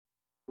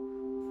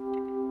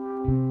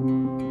Welcome.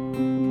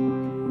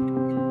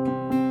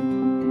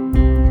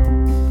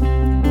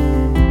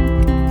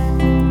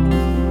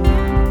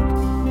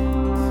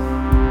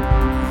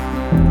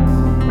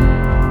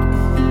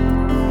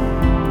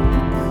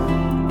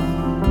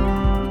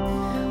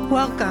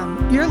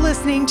 You're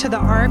listening to the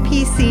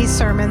RPC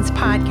Sermons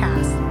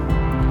podcast.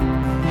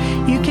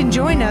 You can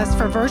join us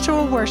for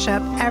virtual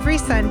worship every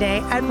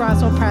Sunday at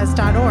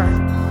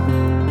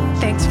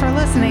roswellpres.org. Thanks for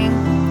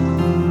listening.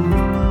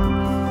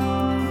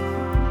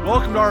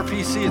 Welcome to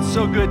RPC. It's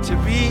so good to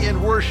be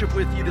in worship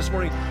with you this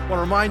morning. I want to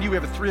remind you we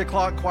have a 3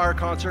 o'clock choir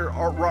concert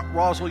at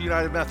Roswell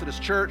United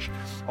Methodist Church,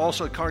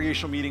 also a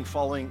congregational meeting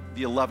following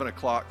the 11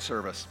 o'clock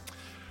service.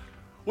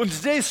 Well, in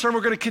today's sermon,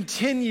 we're going to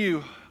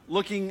continue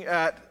looking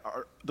at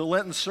the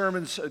Lenten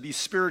sermons, these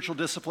spiritual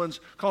disciplines,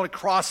 calling it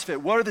CrossFit.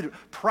 What are the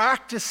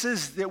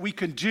practices that we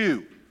can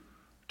do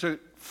to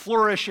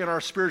flourish in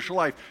our spiritual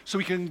life so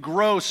we can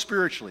grow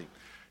spiritually?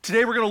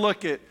 Today we're going to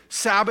look at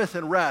Sabbath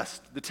and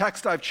rest. The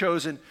text I've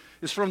chosen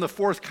is from the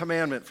fourth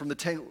commandment, from the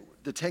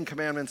Ten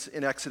Commandments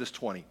in Exodus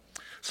 20.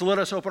 So let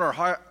us open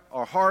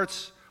our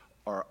hearts,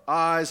 our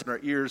eyes, and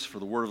our ears for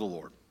the word of the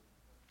Lord.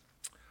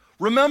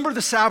 Remember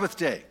the Sabbath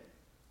day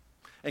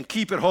and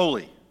keep it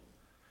holy.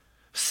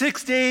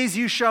 6 days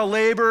you shall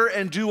labor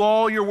and do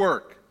all your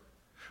work,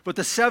 but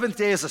the seventh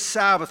day is a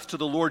Sabbath to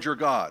the Lord your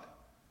God.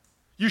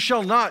 You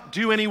shall not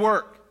do any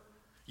work.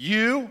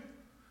 You,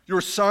 your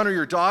son or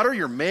your daughter,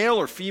 your male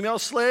or female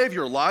slave,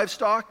 your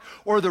livestock,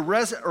 or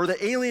the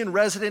alien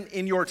resident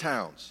in your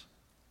towns.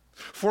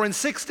 For in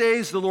 6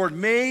 days the Lord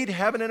made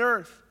heaven and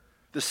earth,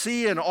 the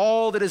sea and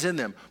all that is in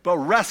them, but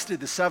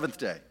rested the seventh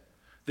day.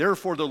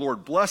 Therefore the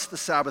Lord blessed the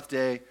Sabbath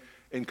day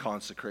and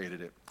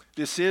consecrated it.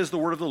 This is the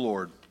word of the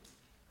Lord.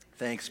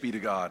 Thanks be to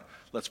God.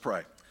 Let's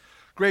pray.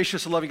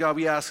 Gracious and loving God,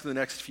 we ask in the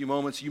next few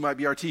moments you might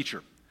be our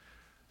teacher,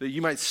 that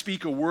you might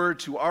speak a word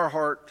to our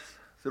heart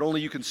that only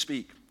you can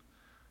speak.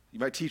 You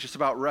might teach us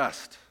about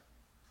rest,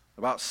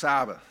 about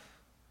Sabbath,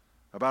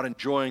 about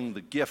enjoying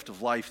the gift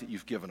of life that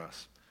you've given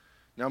us.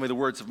 Now may the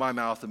words of my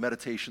mouth, the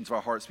meditations of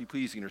our hearts be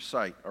pleasing in your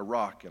sight, our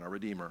rock and our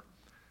Redeemer.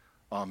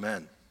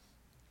 Amen.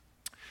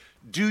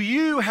 Do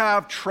you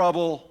have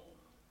trouble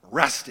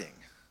resting?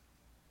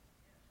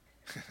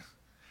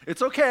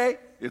 It's okay.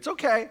 It's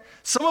okay.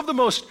 Some of the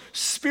most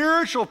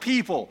spiritual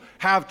people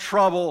have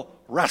trouble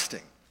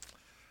resting.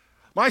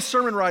 My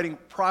sermon writing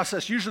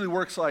process usually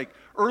works like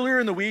earlier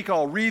in the week,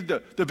 I'll read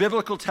the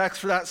biblical text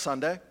for that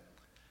Sunday.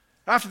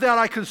 After that,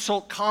 I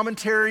consult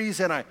commentaries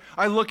and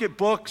I look at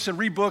books and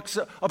read books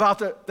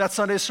about that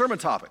Sunday's sermon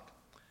topic.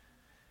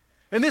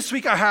 And this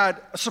week I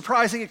had a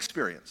surprising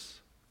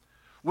experience.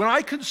 When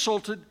I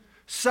consulted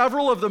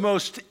several of the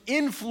most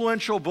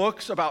influential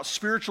books about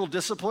spiritual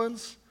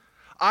disciplines,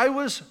 I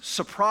was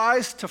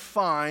surprised to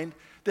find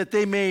that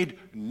they made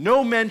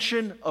no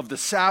mention of the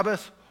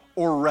Sabbath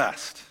or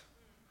rest.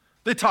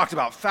 They talked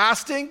about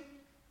fasting,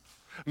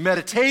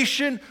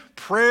 meditation,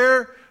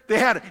 prayer. They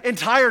had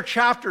entire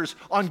chapters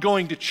on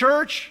going to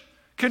church,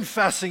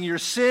 confessing your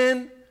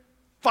sin,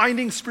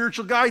 finding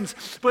spiritual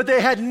guidance, but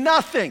they had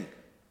nothing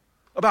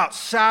about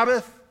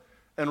Sabbath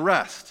and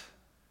rest.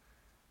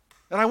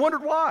 And I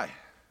wondered why.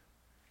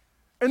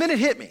 And then it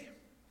hit me.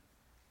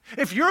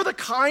 If you're the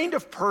kind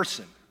of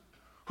person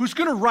who's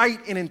going to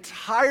write an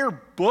entire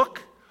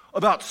book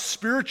about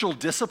spiritual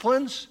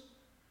disciplines,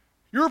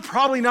 you're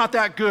probably not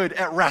that good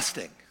at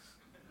resting.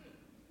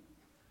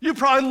 You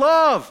probably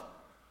love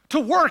to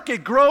work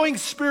at growing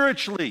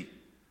spiritually.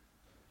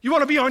 You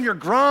want to be on your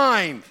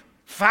grind,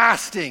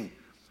 fasting,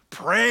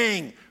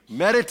 praying,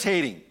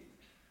 meditating.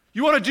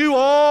 You want to do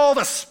all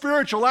the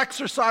spiritual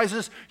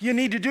exercises you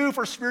need to do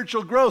for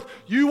spiritual growth.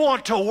 You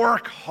want to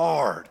work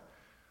hard.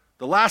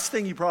 The last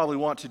thing you probably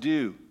want to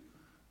do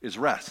is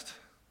rest.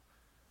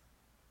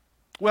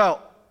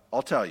 Well,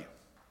 I'll tell you,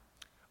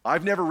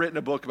 I've never written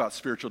a book about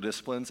spiritual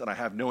disciplines, and I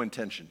have no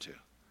intention to.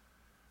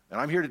 And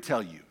I'm here to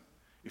tell you,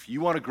 if you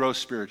want to grow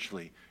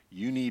spiritually,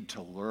 you need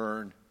to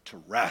learn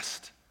to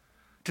rest,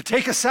 to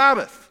take a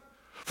Sabbath.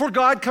 For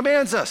God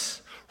commands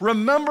us,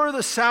 remember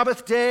the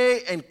Sabbath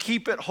day and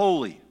keep it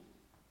holy.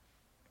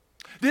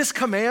 This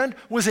command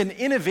was an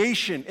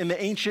innovation in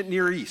the ancient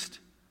Near East.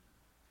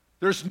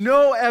 There's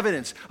no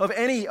evidence of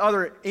any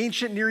other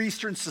ancient Near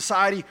Eastern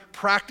society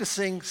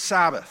practicing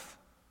Sabbath.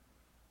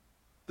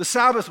 The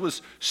Sabbath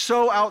was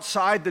so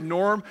outside the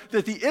norm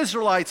that the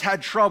Israelites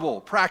had trouble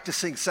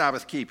practicing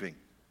Sabbath keeping.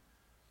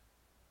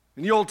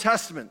 In the Old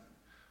Testament,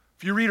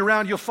 if you read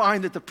around, you'll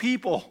find that the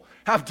people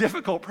have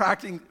difficult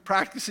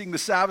practicing the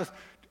Sabbath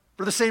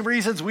for the same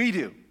reasons we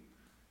do.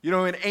 You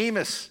know, in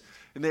Amos,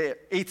 in the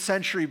 8th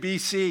century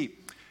BC,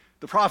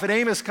 the prophet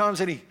Amos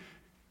comes and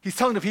he's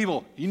telling the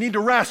people, you need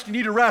to rest. And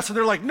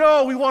they're like,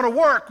 no, we want to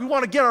work. We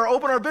want to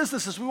open our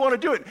businesses. We want to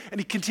do it.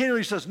 And he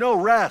continually says, no,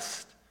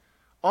 rest.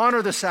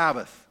 Honor the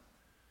Sabbath.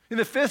 In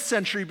the 5th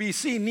century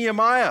BC,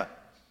 Nehemiah,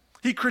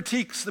 he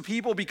critiques the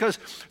people because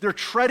they're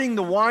treading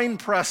the wine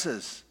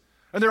presses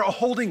and they're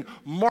holding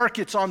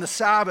markets on the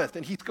Sabbath.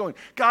 And he's going,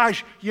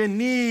 guys, you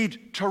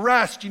need to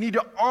rest. You need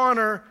to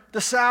honor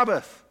the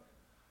Sabbath.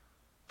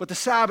 But the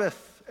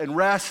Sabbath and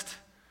rest,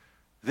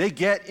 they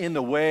get in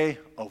the way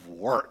of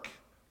work.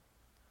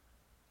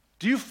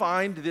 Do you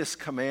find this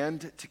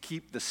command to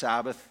keep the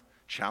Sabbath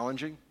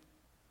challenging?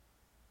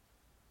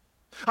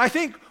 I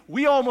think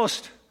we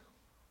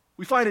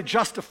find it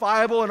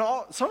justifiable, and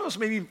some of us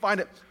maybe even find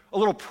it a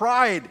little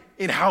pride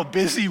in how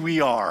busy we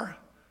are.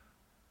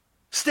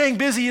 Staying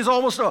busy is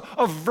almost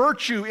a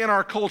virtue in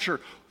our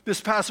culture.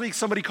 This past week,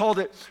 somebody called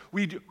it,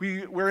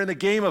 we're in the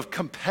game of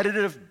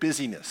competitive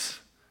busyness.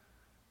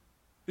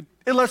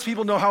 It lets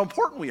people know how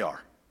important we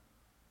are.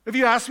 If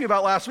you asked me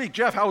about last week,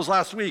 Jeff, how was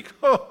last week?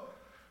 Oh,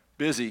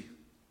 busy.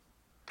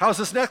 How's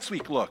this next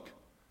week look?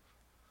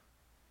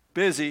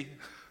 Busy.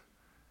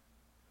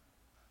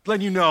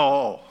 Then you know,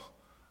 oh,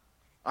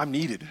 I'm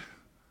needed.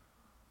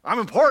 I'm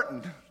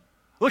important.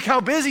 Look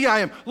how busy I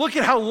am. Look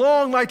at how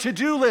long my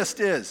to-do list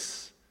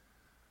is.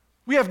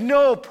 We have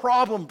no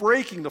problem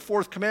breaking the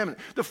fourth commandment.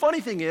 The funny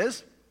thing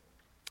is,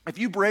 if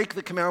you break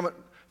the commandment,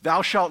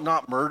 thou shalt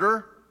not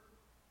murder,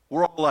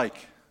 we're all like,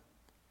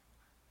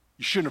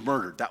 you shouldn't have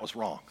murdered. That was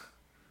wrong.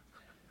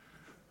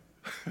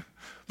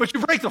 But you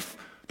break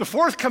the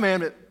fourth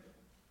commandment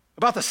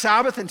about the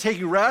Sabbath and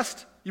taking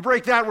rest, you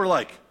break that, we're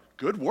like,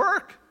 good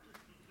work.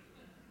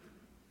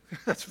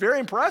 That's very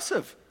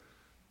impressive.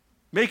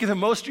 Making the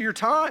most of your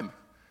time.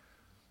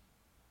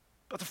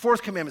 But the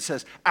fourth commandment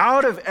says,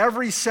 out of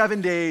every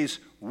 7 days,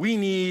 we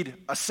need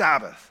a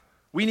Sabbath.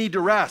 We need to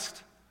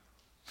rest.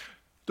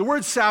 The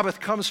word Sabbath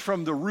comes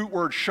from the root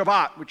word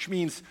Shabbat, which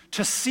means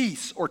to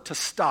cease or to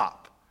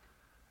stop.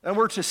 And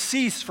we're to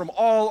cease from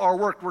all our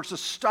work. We're to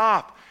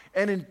stop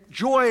and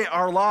enjoy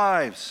our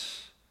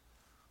lives.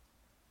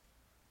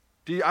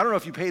 I don't know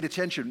if you paid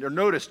attention or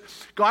noticed,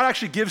 God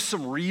actually gives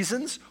some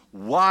reasons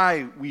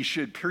why we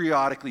should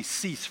periodically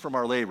cease from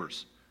our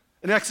labors.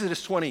 In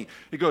Exodus 20,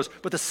 it goes,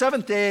 but the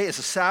seventh day is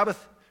a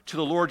Sabbath to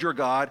the Lord your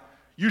God.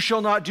 You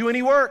shall not do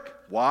any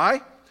work.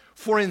 Why?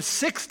 For in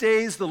 6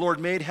 days the Lord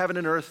made heaven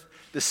and earth,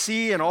 the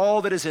sea and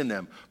all that is in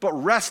them, but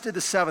rested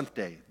the seventh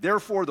day.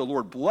 Therefore the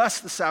Lord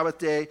blessed the Sabbath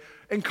day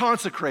and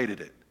consecrated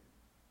it.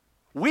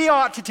 We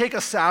ought to take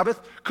a Sabbath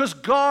because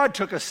God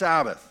took a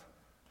Sabbath.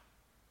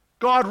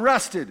 God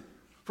rested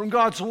from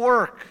God's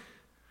work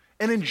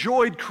and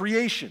enjoyed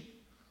creation.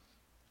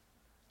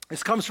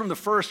 This comes from the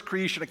first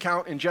creation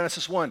account in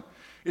Genesis 1.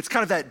 It's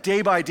kind of that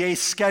day-by-day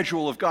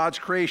schedule of God's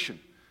creation.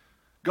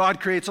 God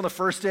creates on the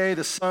first day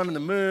the sun and the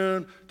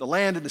moon, the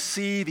land and the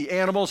sea, the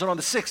animals, and on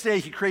the sixth day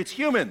he creates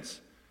humans.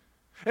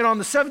 And on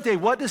the seventh day,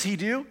 what does he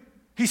do?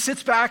 He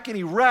sits back and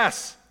he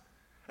rests,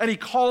 and he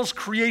calls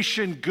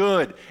creation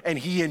good, and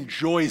he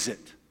enjoys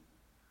it.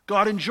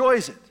 God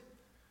enjoys it.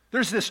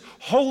 There's this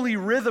holy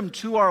rhythm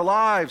to our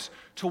lives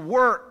to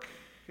work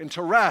and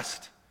to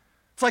rest.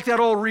 It's like that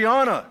old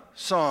Rihanna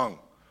song.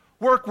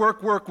 Work,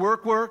 work, work,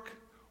 work, work,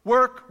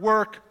 work,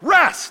 work,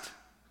 rest.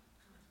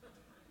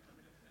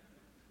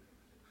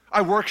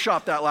 I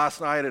workshopped that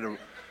last night at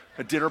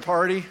a dinner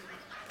party.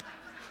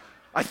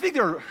 I think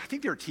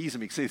they were teasing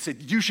me because they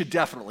said, you should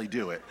definitely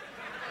do it.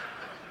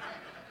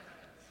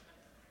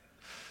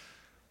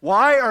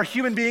 Why are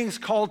human beings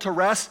called to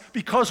rest?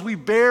 Because we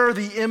bear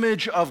the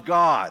image of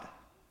God.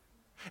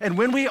 And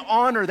when we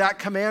honor that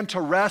command to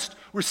rest,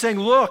 we're saying,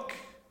 look,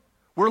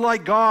 we're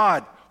like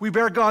God. We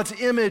bear God's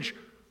image.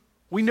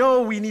 We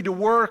know we need to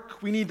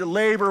work, we need to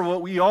labor,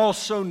 but we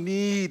also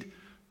need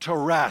to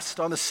rest.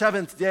 On the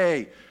seventh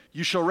day,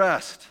 you shall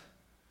rest.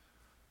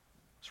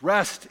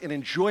 Rest and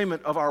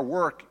enjoyment of our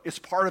work is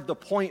part of the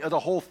point of the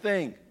whole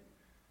thing.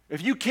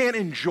 If you can't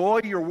enjoy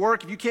your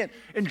work, if you can't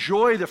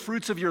enjoy the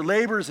fruits of your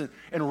labors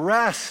and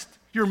rest,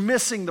 you're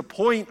missing the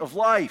point of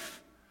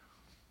life.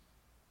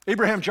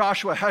 Abraham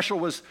Joshua Heschel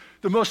was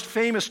the most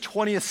famous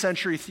 20th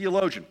century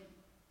theologian.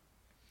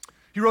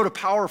 He wrote a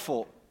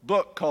powerful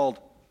book called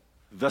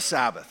The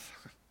Sabbath.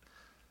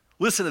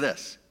 Listen to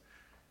this.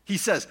 He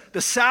says,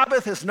 the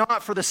Sabbath is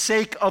not for the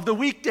sake of the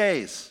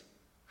weekdays.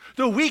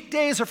 The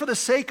weekdays are for the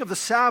sake of the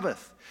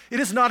Sabbath. It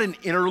is not an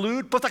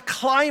interlude, but the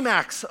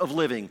climax of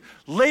living.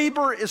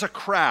 Labor is a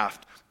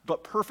craft,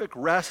 but perfect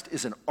rest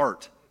is an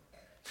art.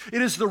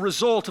 It is the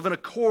result of an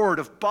accord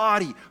of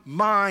body,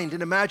 mind,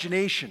 and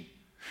imagination.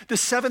 The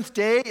seventh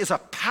day is a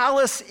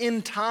palace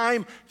in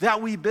time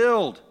that we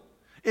build.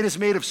 It is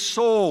made of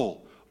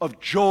soul, of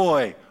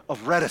joy,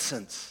 of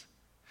reticence.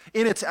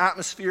 In its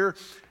atmosphere,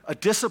 a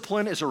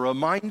discipline is a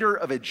reminder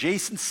of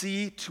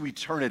adjacency to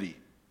eternity.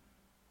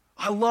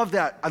 I love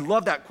that. I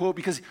love that quote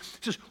because it's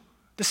just,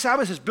 the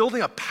Sabbath is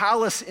building a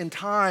palace in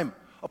time,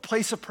 a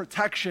place of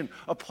protection,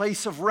 a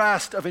place of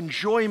rest, of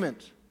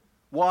enjoyment.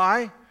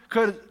 Why?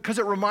 Because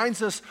it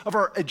reminds us of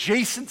our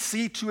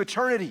adjacency to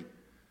eternity,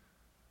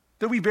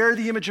 that we bear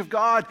the image of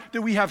God,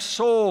 that we have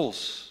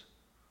souls.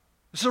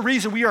 This is the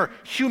reason we are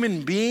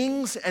human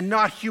beings and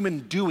not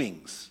human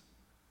doings.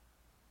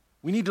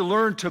 We need to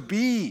learn to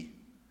be,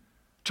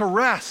 to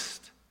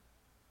rest.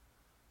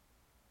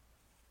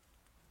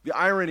 The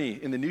irony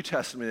in the New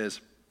Testament is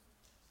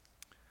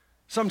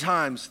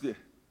sometimes the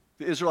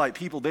Israelite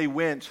people, they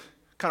went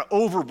kind of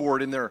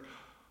overboard in their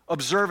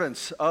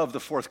observance of the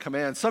fourth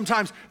command.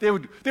 Sometimes they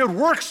would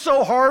work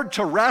so hard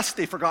to rest,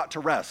 they forgot to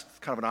rest. It's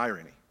kind of an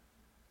irony.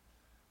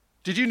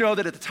 Did you know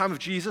that at the time of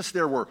Jesus,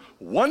 there were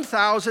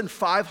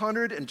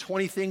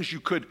 1,520 things you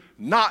could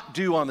not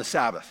do on the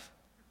Sabbath?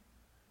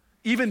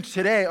 Even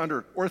today,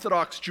 under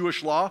Orthodox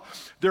Jewish law,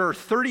 there are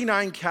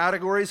 39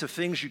 categories of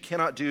things you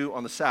cannot do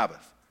on the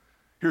Sabbath.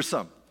 Here's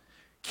some: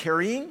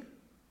 carrying,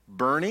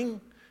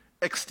 burning,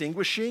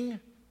 extinguishing,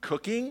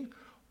 cooking,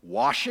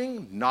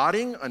 washing,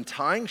 knotting,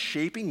 untying,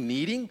 shaping,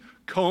 kneading,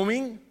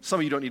 combing. Some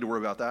of you don't need to worry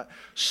about that.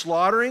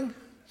 Slaughtering,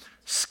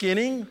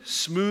 skinning,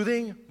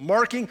 smoothing,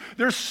 marking.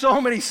 There's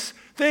so many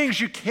things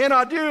you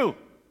cannot do.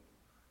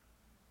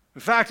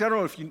 In fact, I don't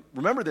know if you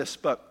remember this,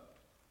 but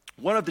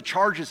one of the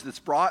charges that's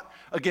brought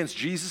against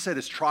Jesus at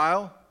his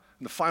trial,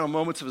 in the final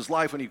moments of his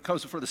life when he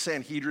comes before the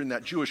Sanhedrin,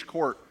 that Jewish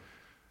court,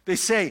 they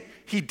say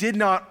he did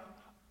not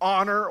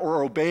honor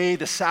or obey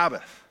the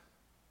Sabbath.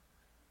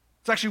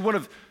 It's actually one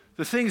of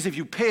the things, if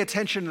you pay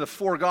attention to the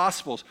four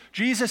Gospels,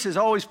 Jesus is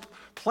always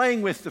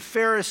playing with the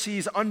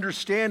Pharisees'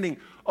 understanding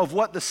of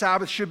what the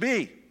Sabbath should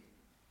be.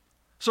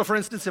 So for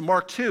instance, in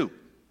Mark 2,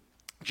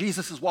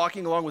 Jesus is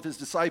walking along with his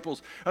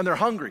disciples and they're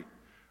hungry.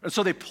 And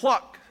so they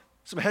pluck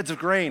some heads of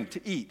grain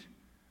to eat.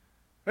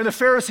 And the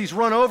Pharisees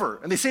run over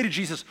and they say to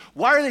Jesus,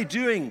 "Why are they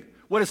doing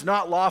what is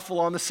not lawful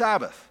on the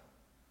Sabbath?"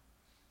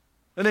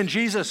 And then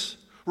Jesus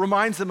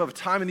reminds them of a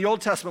time in the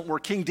Old Testament where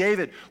King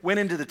David went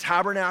into the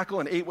tabernacle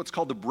and ate what's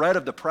called the bread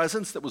of the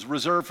presence that was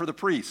reserved for the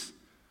priests.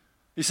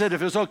 He said,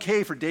 if it was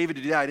okay for David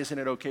to do that, isn't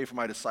it okay for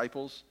my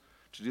disciples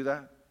to do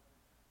that?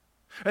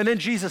 And then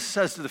Jesus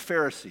says to the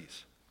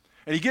Pharisees,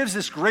 and he gives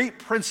this great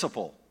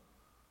principle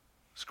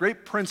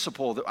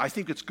that I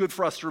think it's good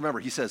for us to remember.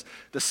 He says,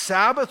 the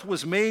Sabbath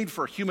was made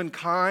for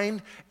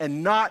humankind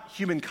and not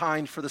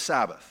humankind for the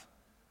Sabbath.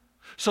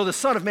 So the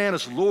Son of Man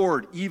is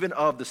Lord even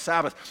of the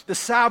Sabbath. The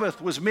Sabbath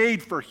was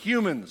made for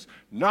humans,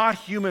 not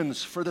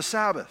humans for the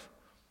Sabbath.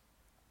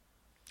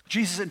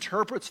 Jesus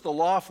interprets the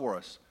law for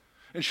us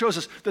and shows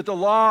us that the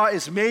law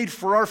is made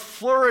for our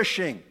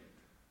flourishing,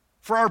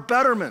 for our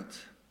betterment,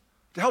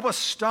 to help us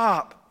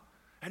stop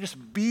and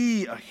just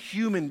be a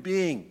human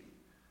being.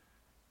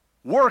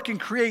 Work and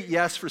create,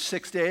 yes, for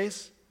 6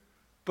 days,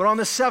 but on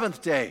the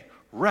seventh day,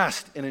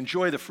 rest and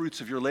enjoy the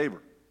fruits of your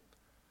labor.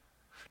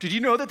 Did you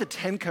know that the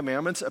Ten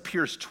Commandments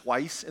appears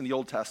twice in the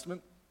Old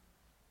Testament?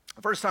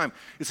 The first time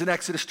is in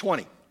Exodus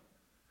 20.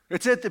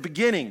 It's at the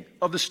beginning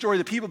of the story.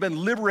 The people have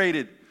been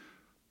liberated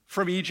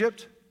from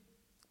Egypt,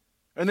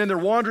 and then they're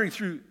wandering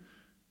through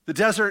the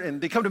desert,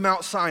 and they come to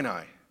Mount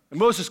Sinai. And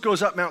Moses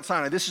goes up Mount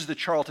Sinai. This is the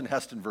Charlton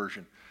Heston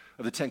version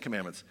of the Ten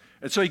Commandments.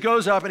 And so he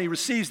goes up and he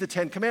receives the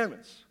Ten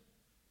Commandments.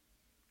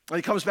 And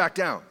he comes back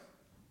down.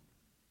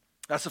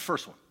 That's the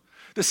first one.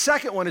 The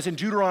second one is in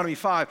Deuteronomy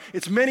 5.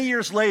 It's many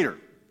years later.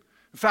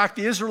 In fact,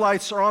 the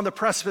Israelites are on the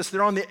precipice.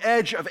 They're on the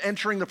edge of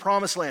entering the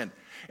promised land.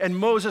 And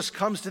Moses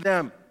comes to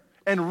them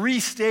and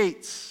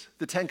restates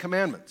the Ten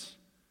Commandments.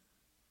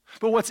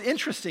 But what's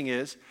interesting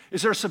is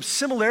there are some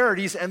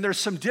similarities and there's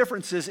some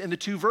differences in the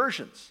two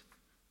versions.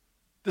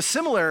 The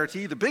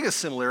similarity, the biggest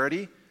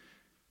similarity,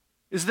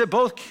 is that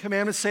both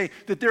commandments say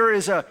that there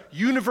is a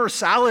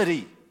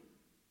universality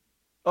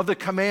of the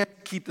command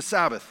to keep the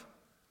Sabbath.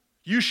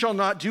 You shall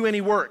not do any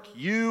work,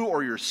 you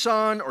or your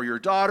son or your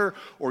daughter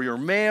or your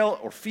male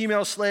or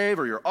female slave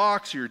or your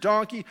ox or your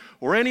donkey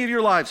or any of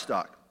your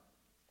livestock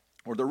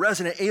or the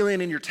resident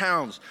alien in your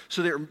towns,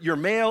 so that your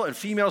male and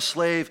female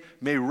slave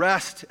may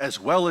rest as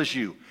well as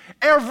you.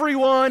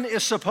 Everyone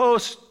is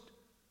supposed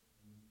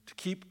to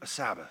keep a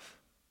Sabbath.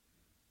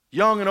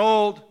 Young and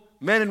old,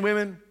 men and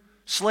women,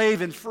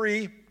 slave and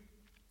free,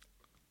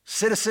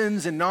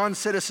 citizens and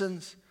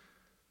non-citizens.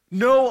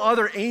 No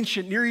other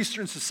ancient Near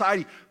Eastern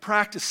society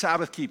practiced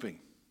Sabbath keeping.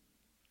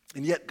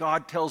 And yet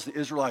God tells the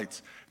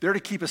Israelites they're to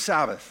keep a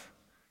Sabbath.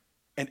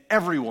 And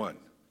everyone,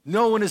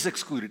 no one is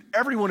excluded.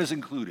 Everyone is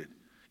included.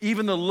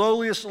 Even the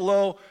lowliest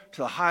low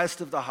to the highest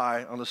of the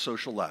high on the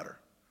social ladder.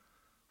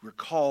 We're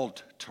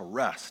called to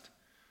rest.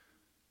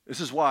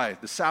 This is why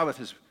the Sabbath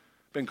has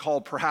been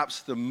called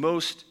perhaps the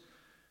most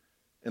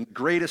and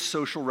greatest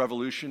social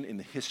revolution in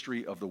the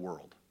history of the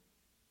world.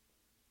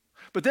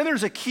 But then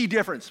there's a key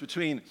difference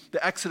between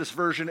the Exodus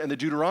version and the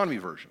Deuteronomy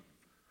version.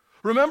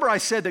 Remember I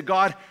said that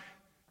God,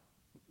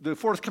 the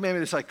fourth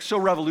commandment is like so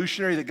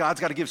revolutionary that God's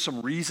got to give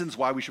some reasons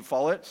why we should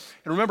follow it.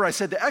 And remember I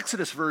said the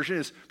Exodus version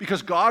is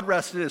because God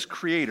rested as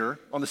creator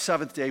on the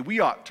seventh day, we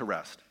ought to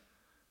rest.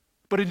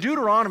 But in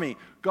Deuteronomy,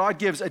 God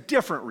gives a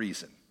different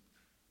reason.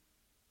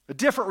 A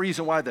different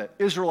reason why the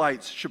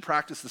Israelites should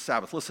practice the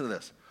Sabbath. Listen to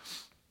this.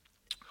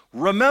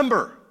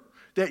 Remember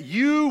that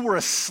you were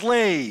a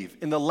slave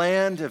in the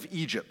land of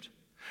Egypt.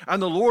 And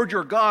the Lord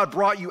your God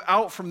brought you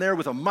out from there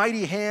with a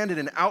mighty hand and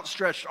an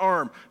outstretched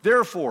arm.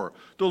 Therefore,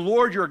 the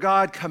Lord your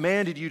God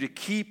commanded you to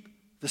keep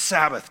the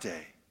Sabbath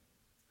day.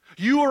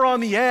 You are on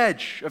the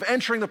edge of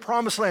entering the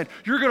promised land.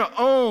 You're going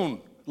to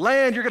own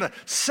land. You're going to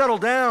settle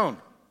down.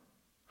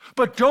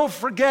 But don't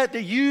forget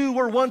that you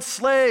were once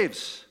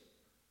slaves.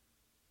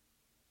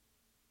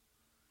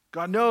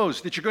 God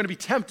knows that you're going to be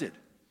tempted.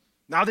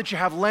 Now that you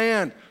have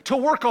land to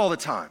work all the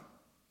time,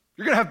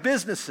 you're going to have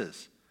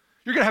businesses.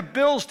 You're going to have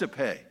bills to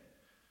pay.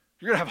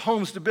 You're going to have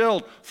homes to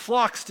build,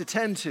 flocks to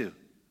tend to.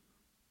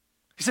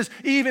 He says,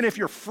 even if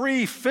you're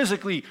free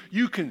physically,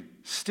 you can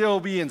still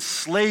be in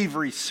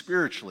slavery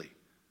spiritually.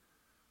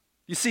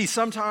 You see,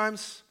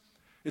 sometimes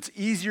it's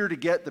easier to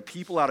get the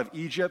people out of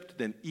Egypt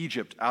than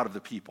Egypt out of the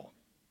people.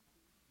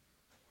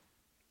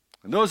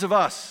 And those of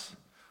us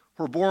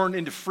who are born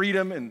into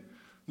freedom in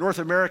North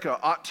America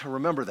ought to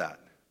remember that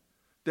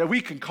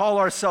we can call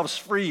ourselves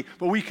free,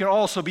 but we can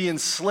also be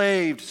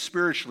enslaved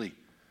spiritually.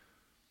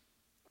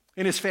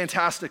 In his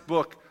fantastic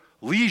book,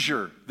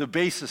 Leisure, the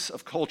Basis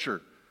of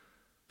Culture,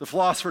 the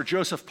philosopher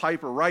Joseph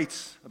Piper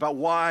writes about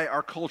why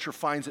our culture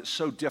finds it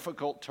so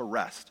difficult to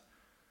rest.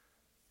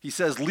 He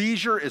says,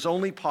 leisure is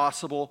only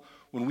possible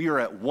when we are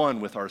at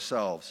one with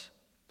ourselves.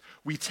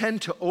 We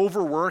tend to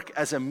overwork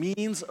as a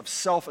means of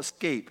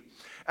self-escape,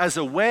 as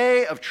a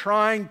way of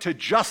trying to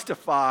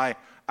justify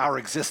our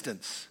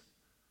existence.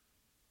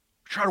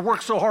 We try to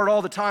work so hard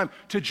all the time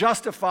to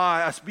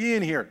justify us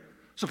being here,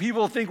 so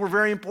people think we're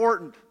very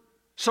important,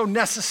 so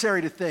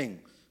necessary to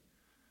things.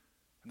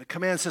 And the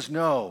command says,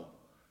 no,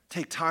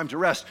 take time to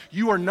rest.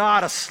 You are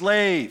not a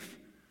slave.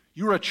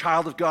 You are a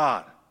child of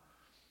God.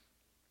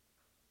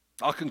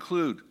 I'll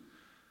conclude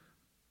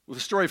with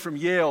a story from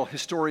Yale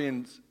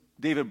historian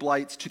David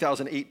Blight's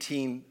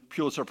 2018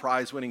 Pulitzer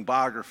Prize-winning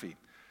biography,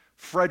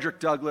 Frederick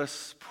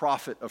Douglass,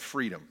 Prophet of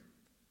Freedom.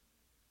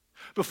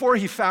 Before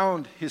he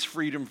found his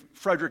freedom,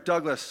 Frederick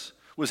Douglass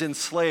was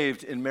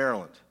enslaved in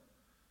Maryland.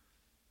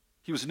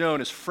 He was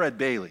known as Fred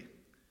Bailey.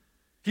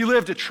 He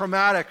lived a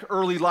traumatic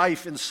early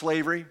life in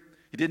slavery.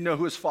 He didn't know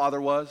who his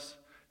father was,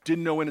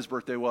 didn't know when his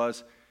birthday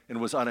was,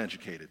 and was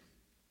uneducated.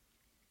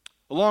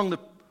 Along the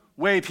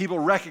way, people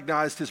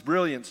recognized his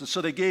brilliance, and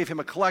so they gave him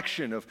a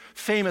collection of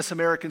famous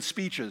American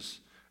speeches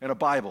and a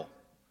Bible.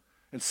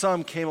 And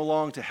some came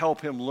along to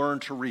help him learn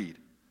to read.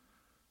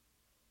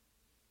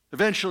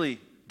 Eventually,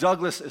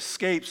 Douglass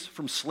escapes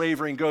from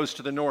slavery and goes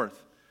to the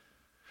North.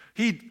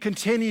 He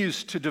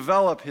continues to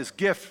develop his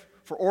gift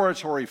for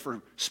oratory,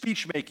 for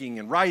speech making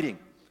and writing.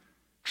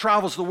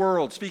 Travels the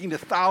world, speaking to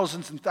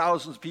thousands and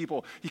thousands of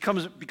people. He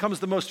becomes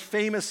the most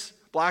famous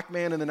black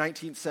man in the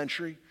 19th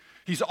century.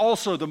 He's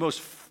also the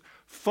most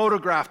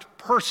photographed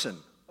person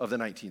of the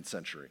 19th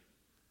century.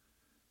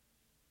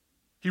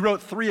 He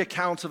wrote 3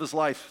 accounts of his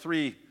life,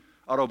 3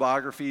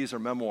 autobiographies or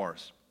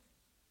memoirs.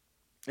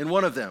 In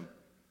one of them,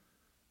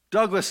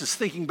 Douglass is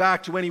thinking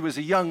back to when he was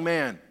a young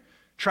man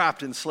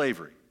trapped in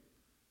slavery.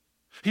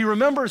 He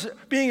remembers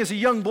being as a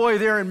young boy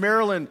there in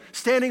Maryland,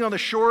 standing on the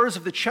shores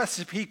of the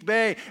Chesapeake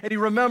Bay, and he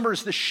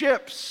remembers the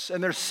ships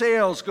and their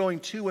sails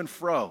going to and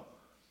fro.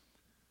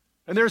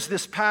 And there's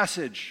this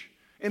passage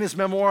in his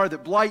memoir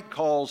that Blight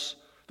calls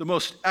the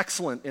most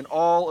excellent in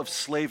all of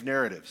slave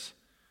narratives.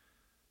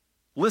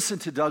 Listen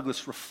to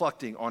Douglass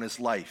reflecting on his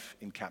life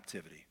in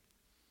captivity.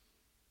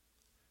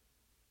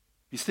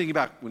 He's thinking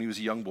back when he was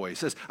a young boy. He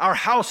says, our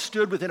house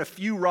stood within a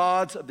few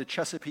rods of the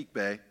Chesapeake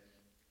Bay,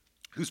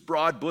 whose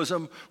broad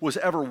bosom was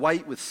ever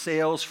white with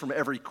sails from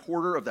every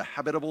quarter of the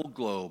habitable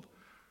globe.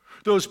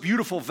 Those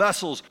beautiful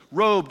vessels,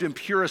 robed in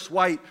purest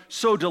white,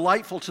 so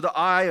delightful to the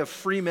eye of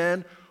free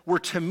men, were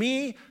to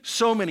me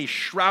so many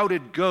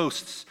shrouded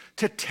ghosts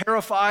to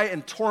terrify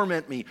and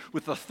torment me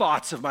with the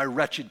thoughts of my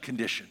wretched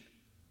condition.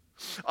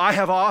 I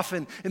have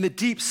often, in the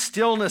deep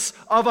stillness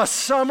of a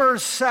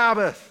summer's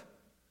Sabbath,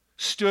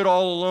 stood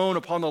all alone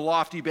upon the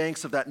lofty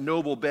banks of that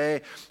noble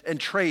bay and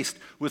traced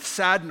with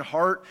saddened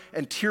heart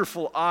and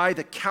tearful eye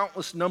the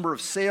countless number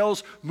of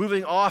sails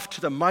moving off to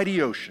the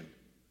mighty ocean.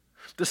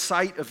 The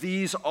sight of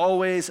these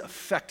always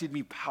affected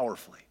me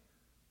powerfully.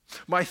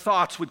 My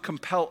thoughts would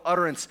compel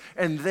utterance,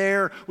 and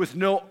there, with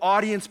no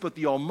audience but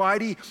the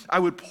Almighty, I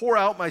would pour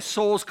out my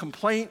soul's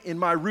complaint in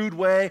my rude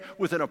way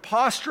with an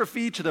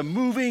apostrophe to the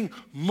moving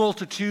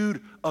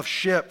multitude of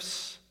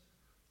ships.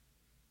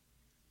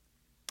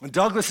 And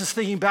Douglass is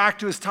thinking back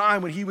to his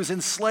time when he was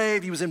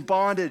enslaved, he was in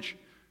bondage.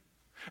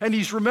 And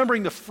he's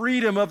remembering the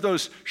freedom of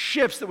those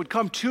ships that would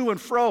come to and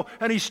fro,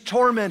 and he's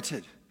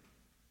tormented.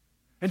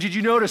 And did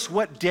you notice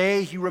what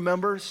day he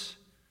remembers?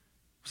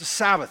 It was a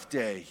Sabbath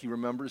day. He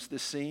remembers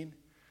this scene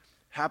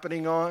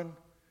happening on.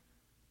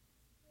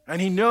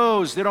 And he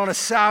knows that on a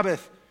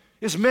Sabbath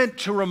is meant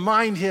to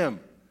remind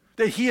him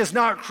that he is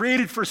not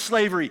created for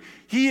slavery.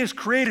 He is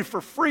created for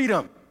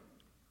freedom.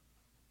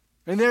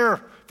 And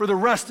there, for the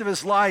rest of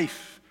his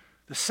life,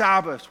 the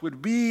Sabbath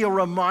would be a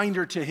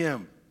reminder to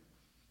him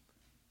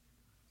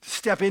to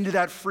step into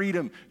that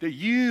freedom, that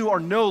you are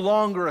no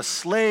longer a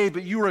slave,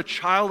 but you are a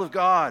child of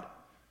God.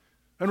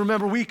 And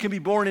remember, we can be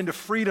born into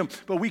freedom,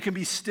 but we can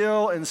be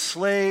still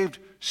enslaved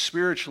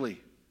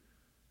spiritually.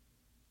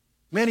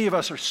 Many of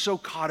us are so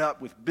caught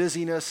up with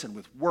busyness and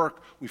with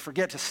work, we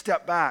forget to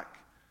step back,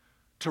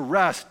 to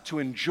rest, to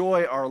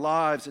enjoy our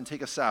lives and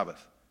take a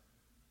Sabbath.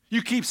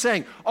 You keep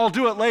saying, I'll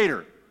do it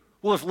later.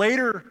 Well, if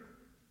later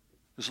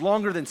is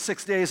longer than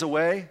 6 days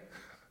away,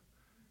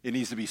 it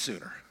needs to be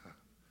sooner.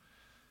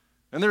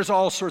 And there's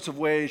all sorts of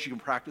ways you can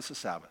practice a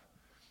Sabbath.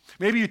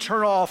 Maybe you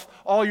turn off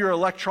all your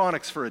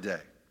electronics for a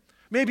day.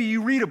 Maybe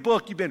you read a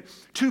book you've been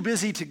too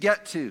busy to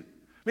get to.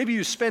 Maybe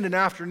you spend an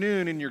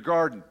afternoon in your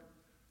garden.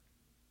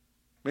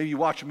 Maybe you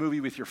watch a movie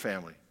with your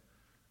family.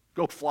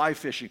 Go fly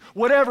fishing.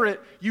 Whatever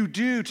you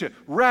do to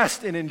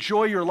rest and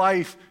enjoy your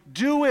life,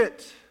 do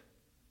it.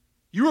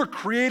 You are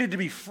created to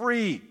be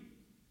free.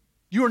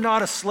 You are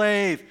not a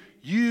slave.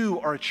 You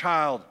are a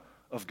child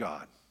of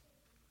God.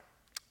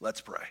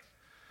 Let's pray.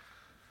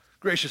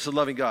 Gracious and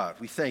loving God,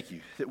 we thank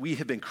you that we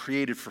have been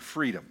created for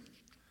freedom.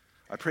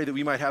 I pray that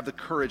we might have the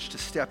courage to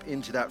step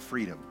into that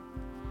freedom,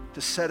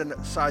 to set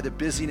aside the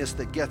busyness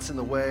that gets in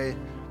the way,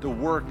 the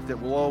work that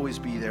will always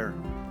be there,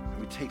 and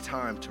we take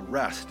time to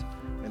rest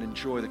and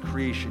enjoy the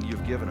creation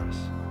you've given us,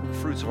 the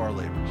fruits of our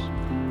labors.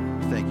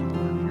 We thank you,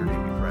 Lord. In your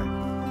name we pray.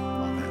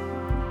 Amen.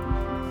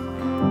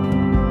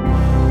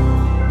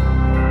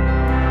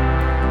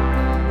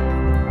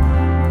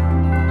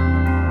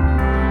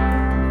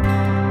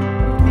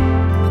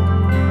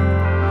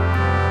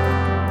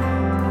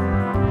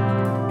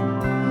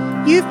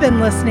 You've been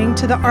listening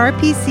to the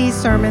RPC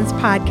Sermons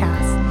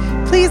podcast.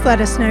 Please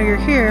let us know you're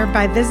here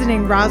by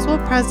visiting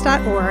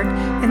roswellpres.org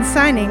and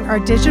signing our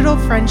digital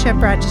friendship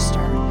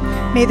register.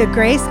 May the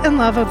grace and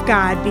love of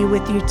God be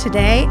with you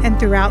today and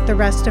throughout the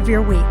rest of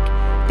your week.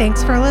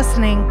 Thanks for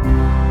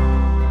listening.